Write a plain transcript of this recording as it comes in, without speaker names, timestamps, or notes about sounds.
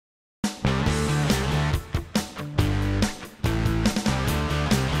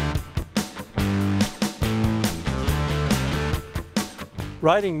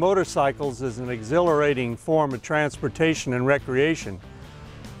Riding motorcycles is an exhilarating form of transportation and recreation,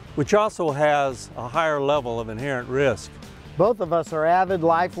 which also has a higher level of inherent risk. Both of us are avid,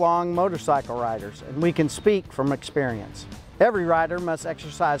 lifelong motorcycle riders, and we can speak from experience. Every rider must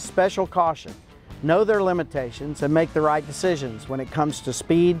exercise special caution, know their limitations, and make the right decisions when it comes to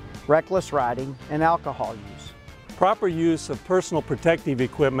speed, reckless riding, and alcohol use. Proper use of personal protective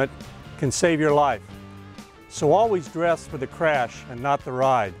equipment can save your life, so always dress for the crash and not the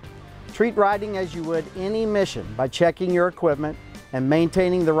ride. Treat riding as you would any mission by checking your equipment and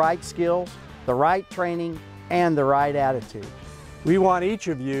maintaining the right skills, the right training, and the right attitude. We want each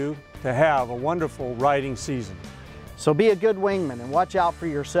of you to have a wonderful riding season. So be a good wingman and watch out for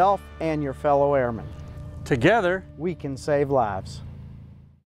yourself and your fellow airmen. Together, we can save lives.